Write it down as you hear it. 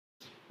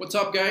What's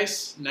up,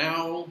 guys?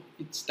 Now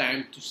it's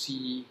time to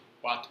see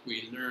what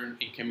we learn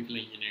in chemical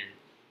engineering.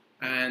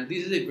 And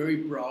this is a very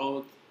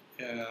broad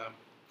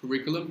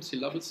curriculum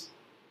syllabus.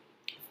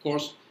 Of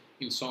course,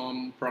 in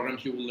some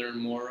programs you will learn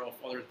more of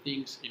other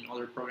things. In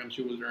other programs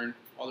you will learn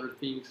other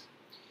things.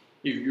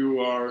 If you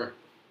are,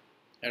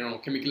 I don't know,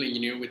 chemical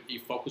engineer with a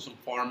focus on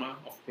pharma,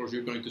 of course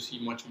you're going to see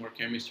much more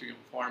chemistry on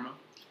pharma,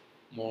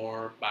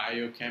 more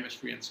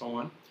biochemistry and so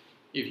on.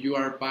 If you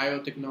are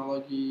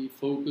biotechnology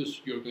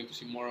focused, you're going to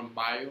see more on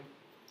bio.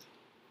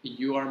 If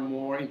you are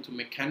more into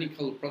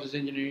mechanical process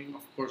engineering,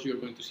 of course, you're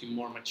going to see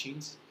more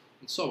machines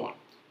and so on.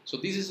 So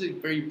this is a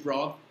very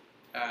broad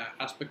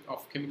aspect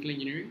of chemical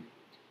engineering,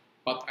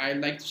 but I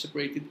like to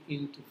separate it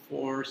into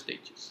 4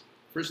 stages.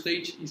 First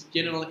stage is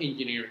general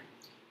engineering.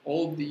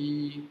 All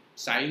the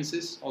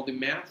sciences, all the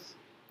math,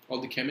 all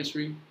the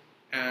chemistry,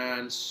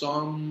 and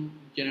some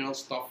general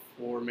stuff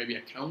for maybe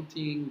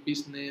accounting,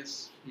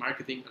 business,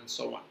 marketing, and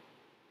so on.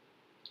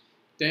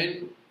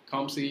 Then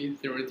comes the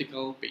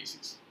theoretical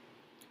basis.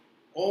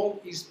 All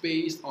is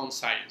based on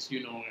science,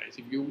 you know, guys.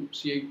 If you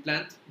see a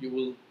plant, you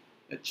will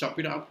chop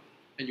it up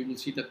and you will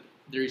see that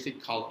there is a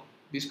column.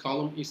 This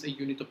column is a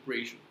unit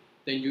operation.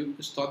 Then you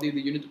study the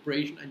unit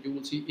operation and you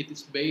will see it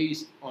is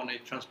based on a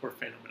transport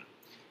phenomenon.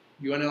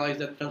 You analyze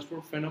that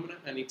transport phenomenon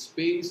and it's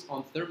based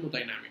on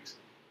thermodynamics.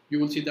 You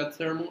will see that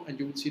thermo and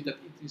you will see that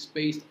it is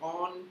based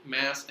on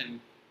mass and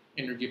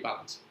energy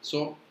balance.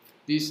 So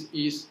this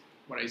is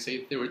what I say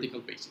theoretical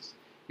basis.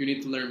 You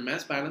need to learn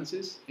mass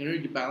balances,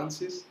 energy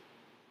balances,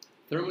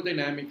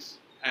 thermodynamics,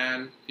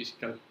 and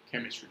physical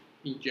chemistry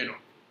in general.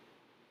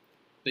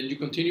 Then you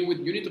continue with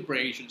unit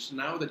operations.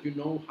 Now that you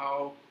know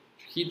how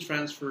heat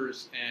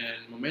transfers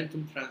and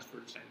momentum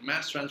transfers and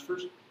mass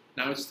transfers,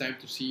 now it's time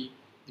to see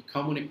the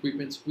common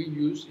equipments we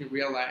use in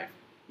real life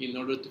in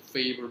order to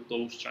favor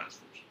those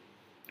transfers.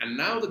 And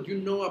now that you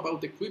know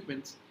about the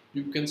equipment,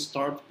 you can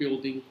start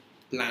building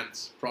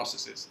plants,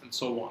 processes, and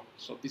so on.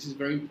 So this is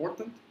very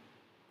important,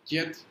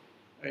 yet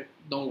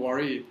don't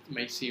worry, it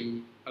may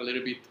seem a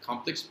little bit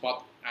complex,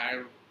 but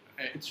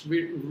it's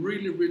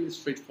really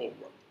straightforward.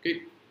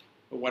 Okay,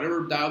 but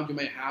whatever doubt you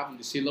may have in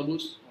the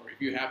syllabus, or if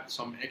you have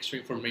some extra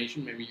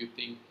information, maybe you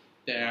think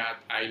that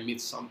I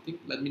missed something,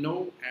 let me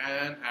know,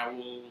 and I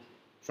will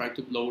try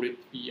to upload it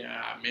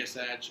via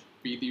message,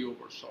 video,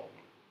 or so on.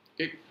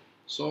 Okay,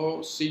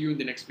 so see you in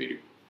the next video.